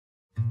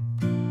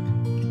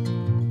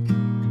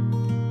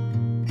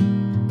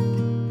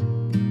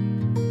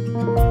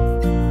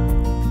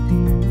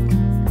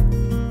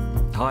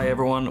Hi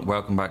everyone,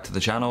 welcome back to the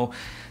channel.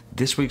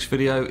 This week's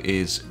video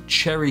is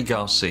Cherry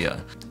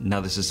Garcia.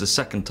 Now this is the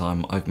second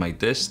time I've made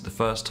this. The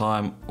first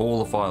time all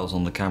the files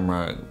on the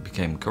camera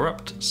became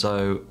corrupt,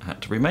 so I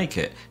had to remake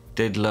it.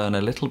 Did learn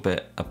a little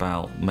bit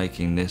about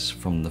making this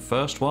from the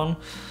first one.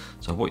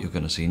 So what you're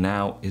going to see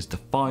now is the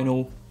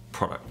final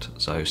product.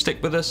 So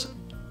stick with us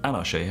and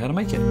I'll show you how to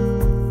make it.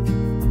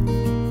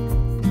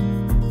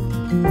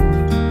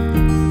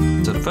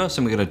 So the first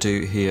thing we're going to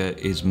do here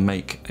is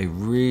make a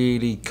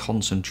really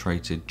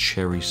concentrated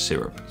cherry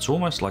syrup. It's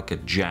almost like a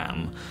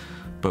jam,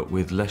 but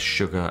with less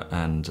sugar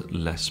and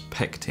less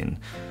pectin.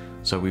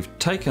 So we've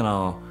taken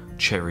our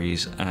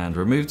cherries and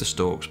removed the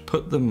stalks,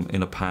 put them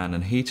in a pan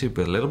and heated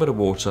with a little bit of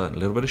water and a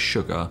little bit of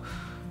sugar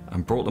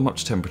and brought them up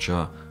to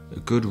temperature. A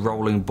good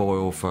rolling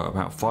boil for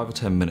about 5 or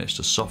 10 minutes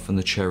to soften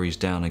the cherries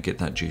down and get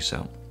that juice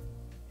out.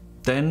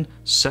 Then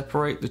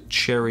separate the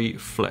cherry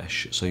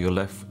flesh so you're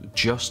left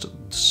just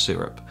the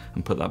syrup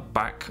and put that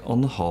back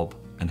on the hob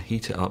and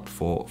heat it up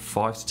for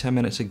 5 to 10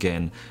 minutes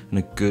again in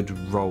a good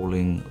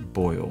rolling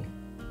boil.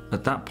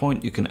 At that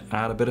point you can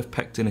add a bit of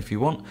pectin if you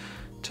want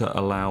to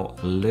allow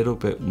a little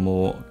bit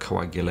more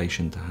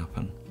coagulation to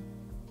happen.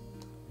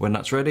 When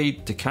that's ready,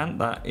 decant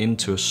that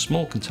into a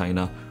small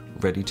container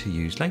ready to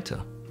use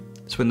later.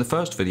 So in the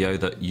first video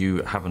that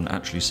you haven't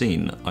actually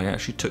seen, I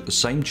actually took the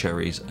same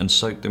cherries and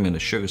soaked them in a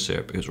sugar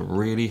syrup. It was a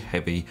really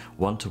heavy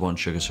 1-to-1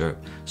 sugar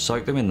syrup.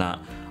 Soaked them in that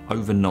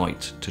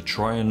overnight to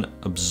try and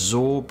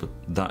absorb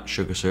that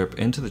sugar syrup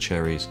into the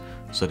cherries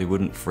so they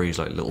wouldn't freeze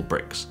like little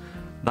bricks.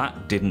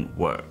 That didn't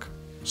work.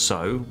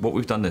 So what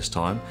we've done this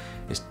time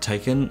is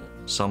taken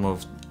some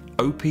of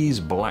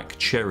Opie's black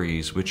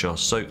cherries, which are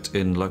soaked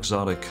in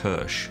Luxardo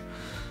Kirsch.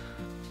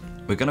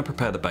 We're going to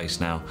prepare the base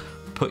now.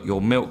 Put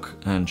your milk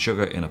and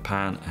sugar in a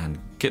pan and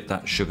get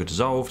that sugar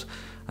dissolved.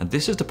 And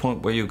this is the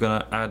point where you're going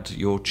to add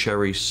your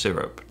cherry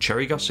syrup.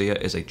 Cherry Garcia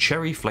is a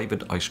cherry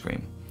flavored ice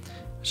cream.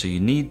 So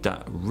you need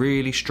that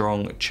really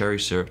strong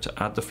cherry syrup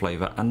to add the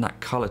flavor and that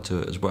color to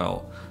it as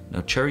well. Now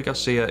Cherry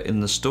Garcia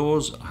in the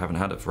stores, I haven't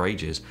had it for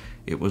ages,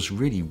 it was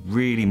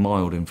really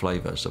mild in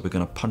flavor, so we're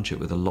going to punch it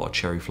with a lot of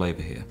cherry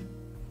flavor here.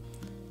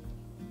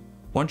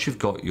 Once you've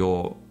got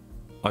your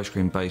ice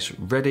cream base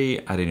ready,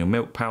 add in your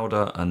milk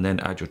powder and then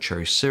add your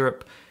cherry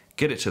syrup,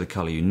 get it to the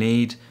color you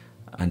need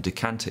and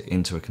decant it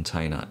into a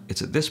container.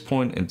 It's at this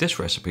point in this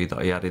recipe that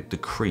I added the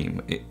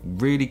cream. It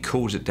really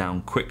cools it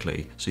down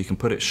quickly so you can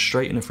put it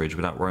straight in the fridge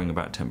without worrying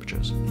about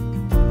temperatures.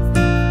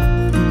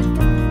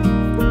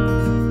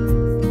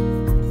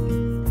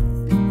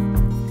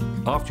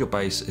 After your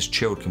base is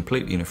chilled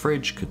completely in the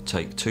fridge, could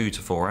take 2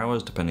 to 4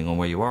 hours depending on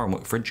where you are and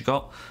what fridge you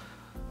got,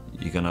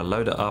 you're going to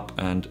load it up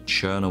and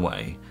churn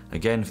away.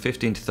 Again,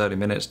 15 to 30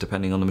 minutes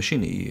depending on the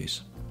machine that you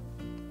use.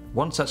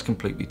 Once that's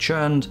completely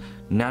churned,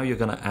 now you're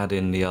going to add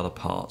in the other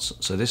parts.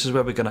 So this is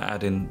where we're going to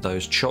add in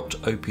those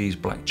chopped Opie's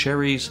black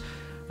cherries,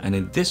 and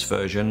in this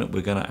version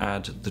we're going to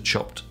add the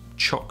chopped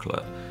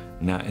chocolate.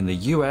 Now in the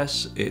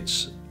US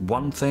it's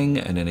one thing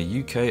and in the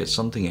UK it's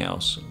something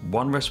else.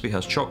 One recipe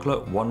has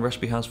chocolate, one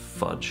recipe has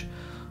fudge.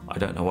 I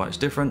don't know why it's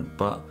different,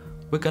 but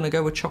we're going to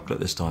go with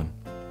chocolate this time.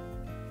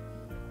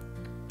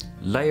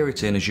 Layer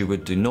it in as you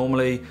would do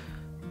normally,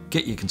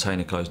 get your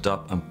container closed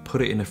up and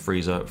put it in the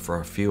freezer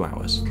for a few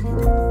hours.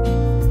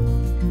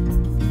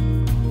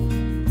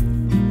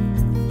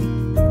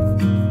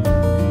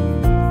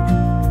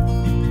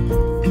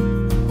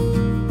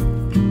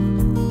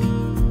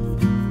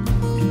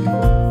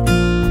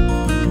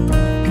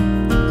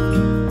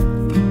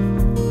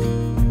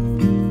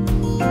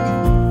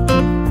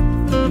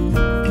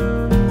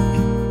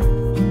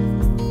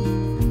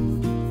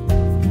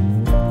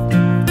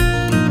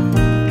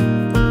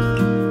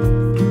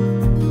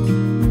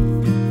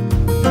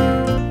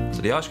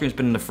 The ice cream's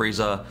been in the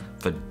freezer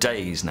for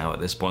days now at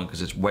this point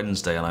because it's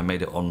Wednesday and I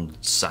made it on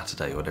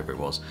Saturday or whatever it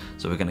was.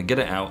 So we're going to get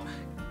it out,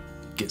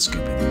 get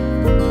scooping.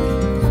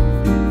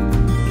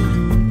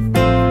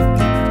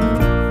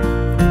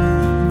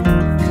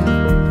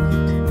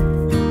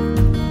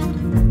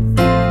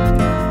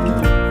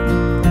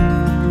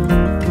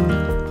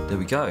 There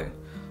we go.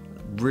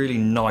 Really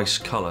nice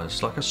colour.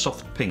 It's like a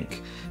soft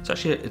pink.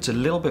 It's a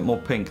little bit more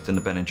pink than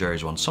the Ben &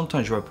 Jerry's one.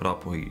 Sometimes you open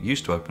up, or you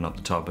used to open up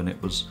the tub and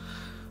it was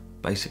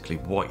basically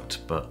white,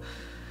 but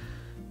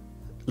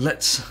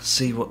let's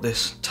see what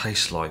this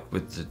tastes like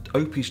with the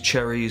Opie's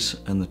cherries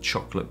and the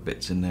chocolate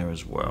bits in there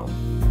as well.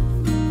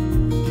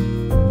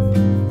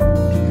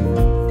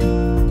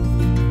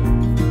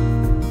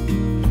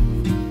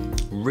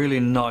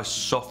 Really nice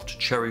soft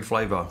cherry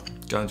flavour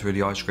going through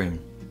the ice cream.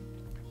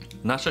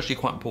 And that's actually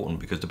quite important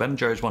because the Ben &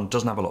 Jerry's one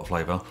doesn't have a lot of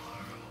flavour.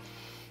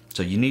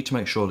 So you need to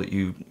make sure that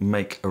you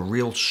make a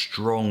real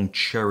strong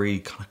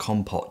cherry kind of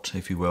compote,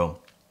 if you will,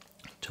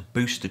 to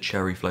boost the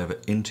cherry flavour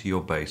into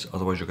your base,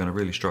 otherwise you're going to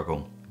really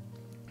struggle.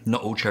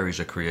 Not all cherries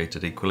are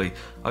created equally.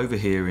 Over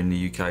here in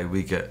the UK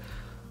we get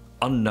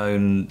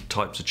unknown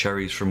types of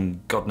cherries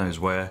from God knows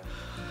where.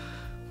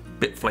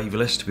 Bit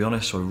flavourless to be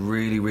honest, so I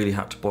really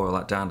had to boil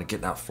that down to get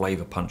that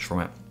flavour punch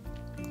from it.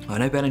 I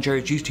know Ben &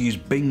 Jerry's used to use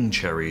Bing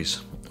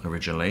Cherries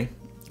originally,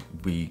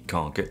 we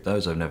can't get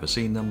those, I've never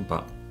seen them,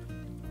 but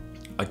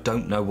I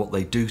don't know what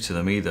they do to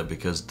them either,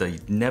 because they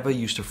never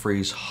used to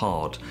freeze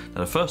hard.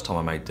 Now the first time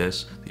I made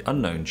this, the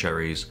unknown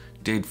cherries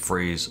did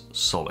freeze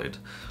solid.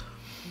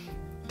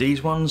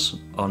 These ones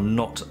are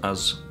not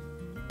as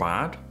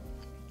bad,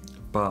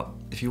 but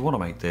if you want to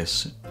make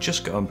this,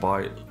 just go and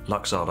buy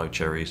Luxardo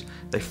cherries.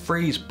 They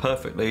freeze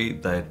perfectly,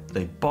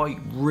 they bite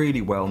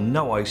really well,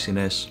 no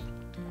iciness.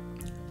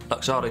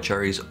 Luxardo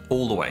cherries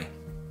all the way.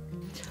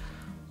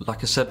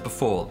 Like I said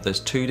before, there's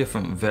two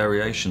different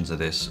variations of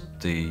this,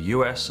 the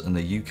US and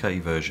the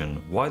UK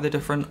version. Why they're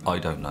different, I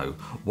don't know.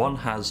 One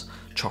has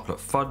chocolate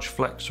fudge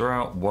flecks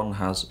throughout, one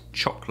has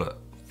chocolate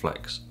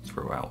flecks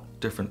throughout,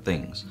 different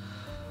things.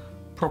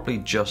 Probably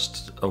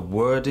just a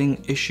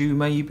wording issue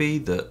maybe,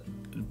 that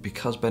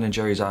because Ben &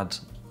 Jerry's add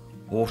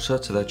water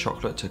to their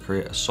chocolate to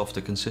create a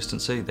softer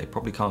consistency, they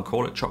probably can't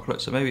call it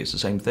chocolate, so maybe it's the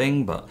same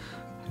thing, but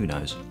who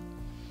knows.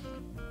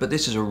 But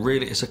this is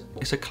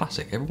it's a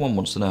classic. Everyone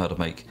wants to know how to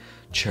make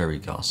cherry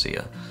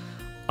Garcia.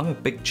 I'm a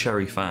big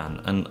cherry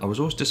fan, and I was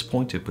always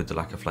disappointed with the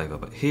lack of flavour,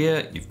 but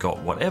here you've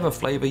got whatever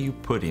flavour you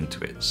put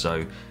into it.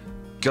 So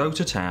go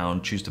to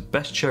town, choose the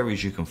best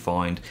cherries you can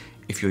find.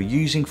 If you're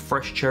using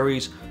fresh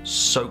cherries,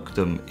 soak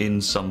them in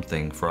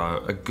something for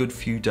a good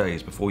few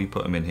days before you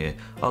put them in here.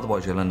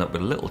 Otherwise you'll end up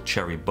with little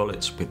cherry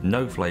bullets with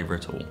no flavour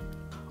at all.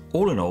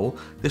 All in all,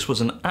 this was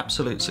an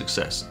absolute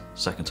success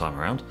second time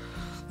around.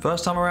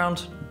 First time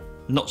around,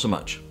 not so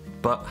much,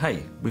 but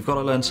hey, we've got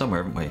to learn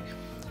somewhere, haven't we?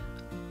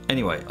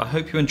 Anyway, I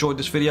hope you enjoyed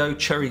this video.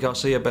 Cherry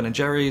Garcia, Ben &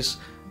 Jerry's.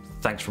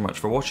 Thanks very much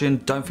for watching.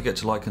 Don't forget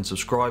to like and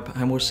subscribe,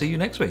 and we'll see you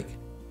next week.